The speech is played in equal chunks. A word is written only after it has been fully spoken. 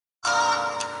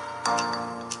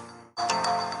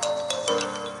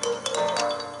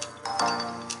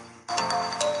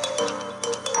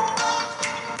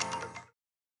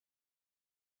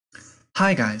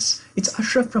Hi guys, it's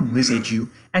Ashraf from WizEdu,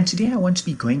 and today I want to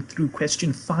be going through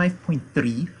question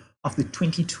 5.3 of the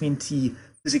 2020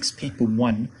 Physics Paper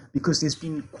 1 because there's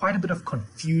been quite a bit of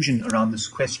confusion around this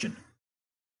question.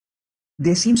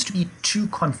 There seems to be two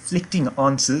conflicting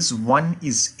answers. One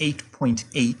is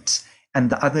 8.8 and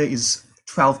the other is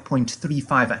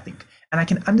 12.35, I think. And I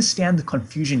can understand the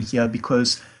confusion here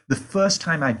because the first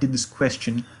time I did this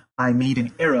question, I made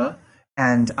an error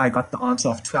and I got the answer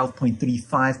of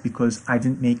 12.35 because I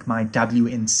didn't make my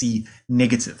WNC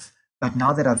negative. But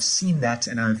now that I've seen that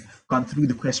and I've gone through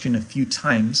the question a few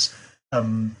times,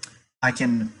 I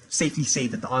can safely say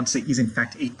that the answer is in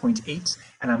fact 8.8,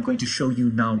 and I'm going to show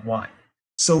you now why.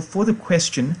 So for the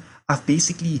question, I've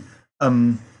basically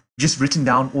just written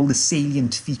down all the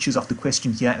salient features of the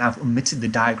question here, and I've omitted the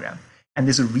diagram. And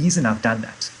there's a reason I've done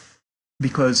that,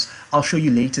 because I'll show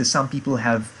you later some people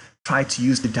have tried to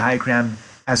use the diagram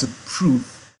as a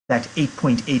proof that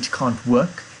 8.8 can't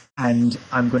work, and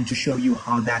I'm going to show you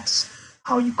how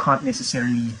you can't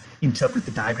necessarily interpret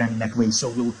the diagram in that way. So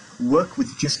we'll work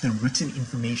with just the written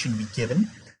information we're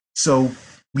given. So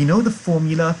we know the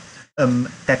formula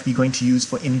that we're going to use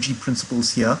for energy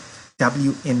principles here.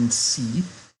 WNC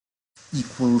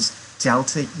equals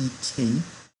delta EK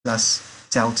plus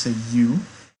delta U.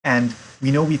 And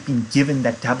we know we've been given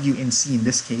that WNC in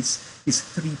this case is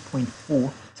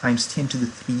 3.4 times 10 to the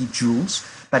 3 joules,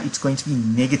 but it's going to be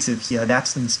negative here.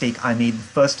 That's the mistake I made the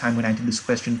first time when I did this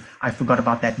question. I forgot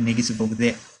about that negative over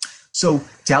there. So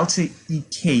delta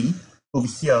EK over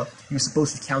here, you were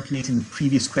supposed to calculate in the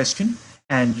previous question,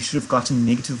 and you should have gotten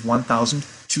negative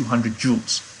 1,200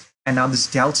 joules. And now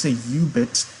this delta U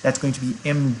bit, that's going to be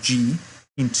mg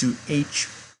into H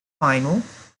final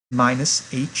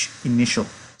minus H initial.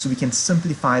 So we can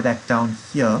simplify that down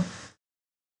here,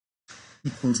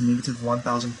 equals negative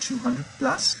 1,200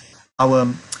 plus.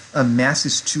 Our mass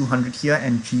is 200 here,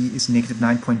 and G is negative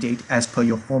 9.8 as per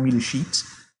your formula sheet.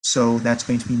 So that's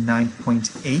going to be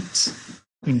 9.8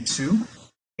 into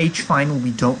H final,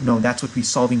 we don't know. That's what we're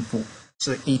solving for.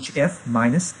 So HF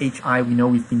minus HI, we know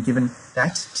we've been given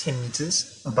that 10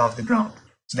 meters above the ground.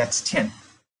 So that's 10.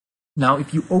 Now,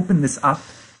 if you open this up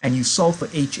and you solve for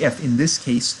HF in this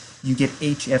case, you get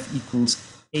HF equals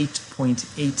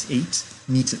 8.88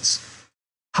 meters.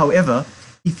 However,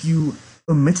 if you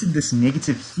omitted this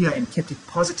negative here and kept it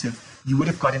positive, you would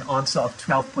have got an answer of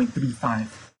 12.35.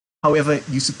 However,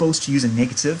 you're supposed to use a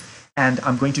negative, and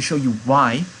I'm going to show you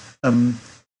why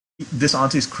this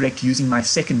answer is correct using my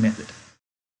second method.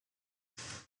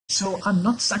 So I'm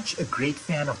not such a great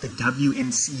fan of the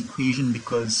WNC equation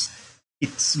because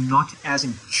it's not as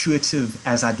intuitive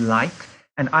as I'd like,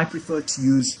 and I prefer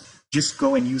to just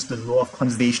go and use the law of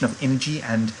conservation of energy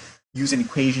and use an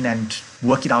equation and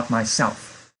work it out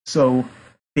myself. So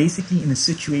basically in a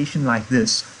situation like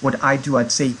this, what I do,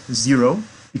 I'd say 0,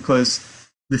 because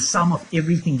the sum of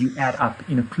everything you add up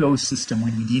in a closed system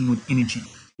when you're dealing with energy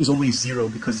is always 0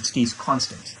 because it stays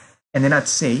constant. And then I'd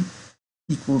say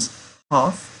equals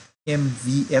half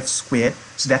mvf squared,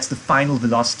 so that's the final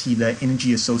velocity, the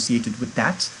energy associated with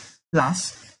that,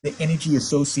 plus the energy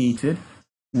associated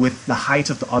with the height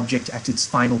of the object at its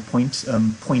final point,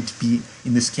 point B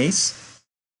in this case.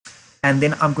 And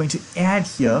then I'm going to add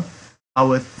here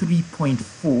our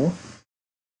 3.4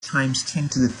 times 10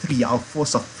 to the 3, our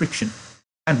force of friction.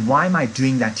 And why am I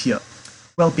doing that here?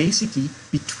 Well, basically,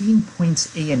 between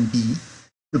points A and B,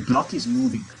 the block is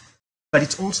moving, but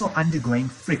it's also undergoing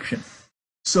friction.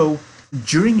 So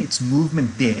during its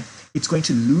movement there, it's going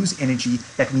to lose energy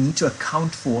that we need to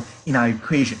account for in our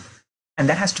equation. And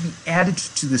that has to be added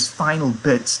to this final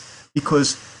bit,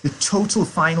 because the total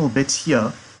final bit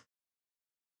here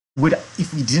would,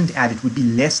 if we didn't add it, would be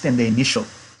less than the initial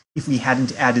if we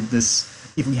hadn't added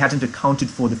this, if we hadn't accounted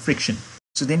for the friction.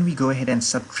 So then we go ahead and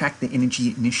subtract the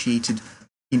energy initiated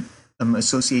in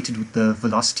associated with the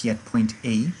velocity at point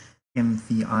A,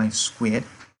 mvi squared,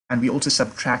 and we also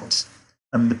subtract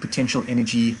the potential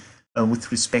energy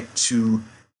with respect to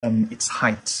its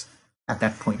height at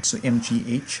that point, so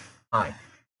mgh.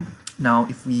 Now,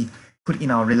 if we put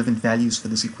in our relevant values for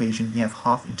this equation, we have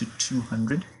half into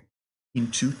 200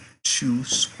 into 2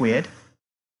 squared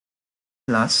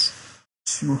plus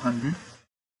 200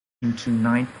 into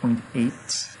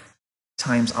 9.8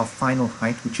 times our final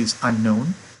height, which is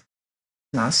unknown,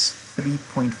 plus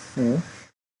 3.4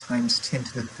 times 10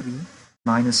 to the 3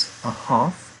 minus a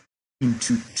half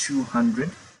into 200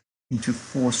 into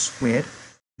 4 squared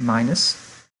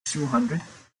minus 200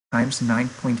 times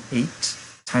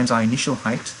 9.8 times our initial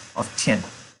height of 10.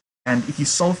 And if you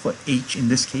solve for h in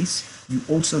this case, you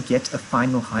also get a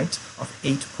final height of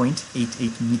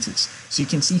 8.88 meters. So you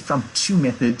can see from two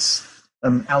methods,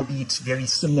 albeit very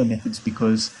similar methods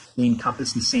because they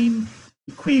encompass the same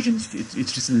equations.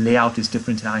 It's just the layout is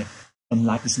different, and I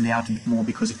like this layout a bit more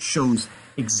because it shows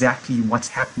exactly what's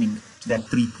happening to that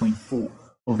 3.4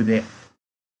 over there.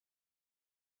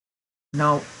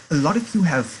 Now, a lot of you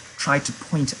have tried to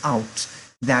point out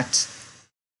that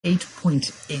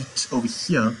 8.8 over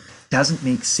here doesn't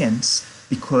make sense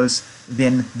because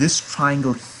then this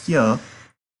triangle here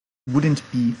wouldn't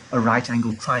be a right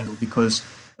angled triangle because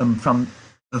from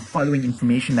the following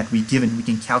information that we're given, we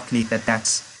can calculate that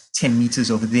that's 10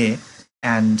 meters over there,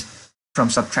 and from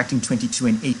subtracting 22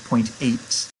 and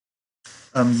 8.8,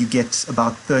 you get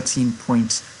about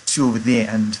 13.2 over there,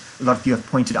 and a lot of you have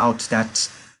pointed out that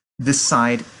this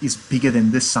side is bigger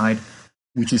than this side,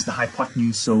 which is the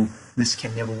hypotenuse, so this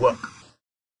can never work.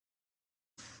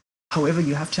 However,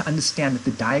 you have to understand that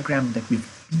the diagram that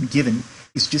we've been given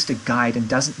is just a guide and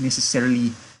doesn't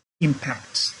necessarily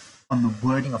impact on the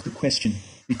wording of the question,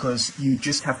 because you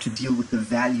just have to deal with the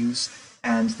values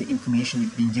and the information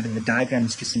you've been given. The diagram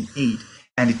is just an aid,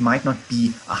 and it might not be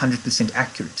 100%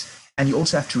 accurate. And you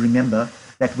also have to remember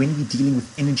that when we're dealing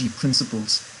with energy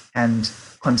principles and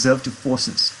conservative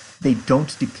forces, they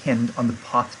don't depend on the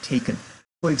path taken.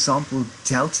 For example,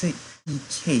 delta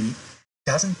EK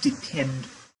doesn't depend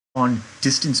on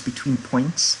distance between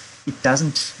points. It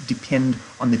doesn't depend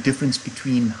on the difference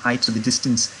between heights or the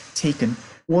distance taken.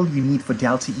 All you need for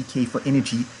delta EK for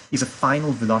energy is a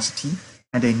final velocity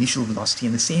and an initial velocity,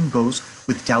 and the same goes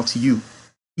with delta U.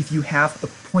 If you have a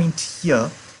point here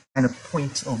and a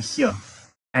point over here,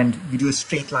 and you do a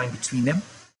straight line between them,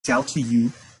 delta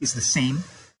U is the same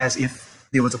as if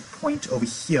there was a point over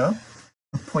here,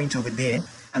 a point over there,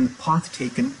 and the path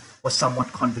taken was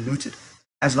somewhat convoluted.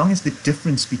 As long as the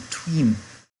difference between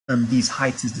these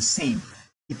heights is the same,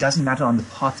 it doesn't matter on the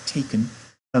path taken,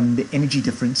 the energy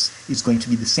difference is going to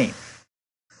be the same.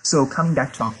 So coming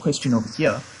back to our question over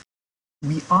here,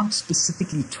 we aren't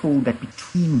specifically told that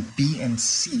between B and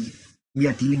C, we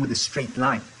are dealing with a straight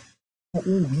line. For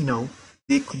all we know,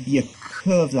 there could be a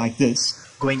curve like this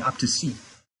going up to C.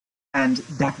 And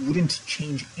that wouldn't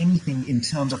change anything in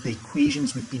terms of the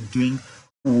equations we've been doing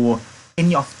or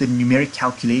any of the numeric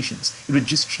calculations. It would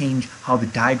just change how the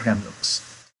diagram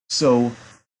looks. So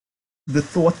the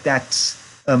thought that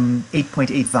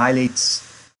 8.8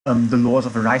 violates the laws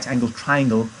of a right-angled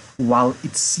triangle, while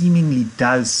it seemingly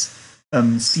does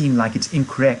seem like it's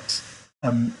incorrect,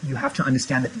 you have to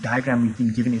understand that the diagram we've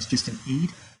been given is just an aid,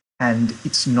 and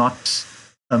it's not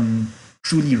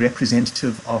truly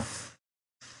representative of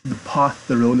the path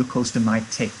the roller coaster might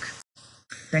take.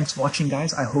 Thanks for watching,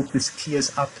 guys. I hope this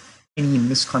clears up any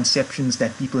misconceptions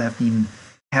that people have been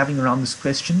having around this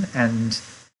question, and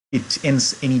it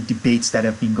ends any debates that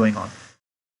have been going on.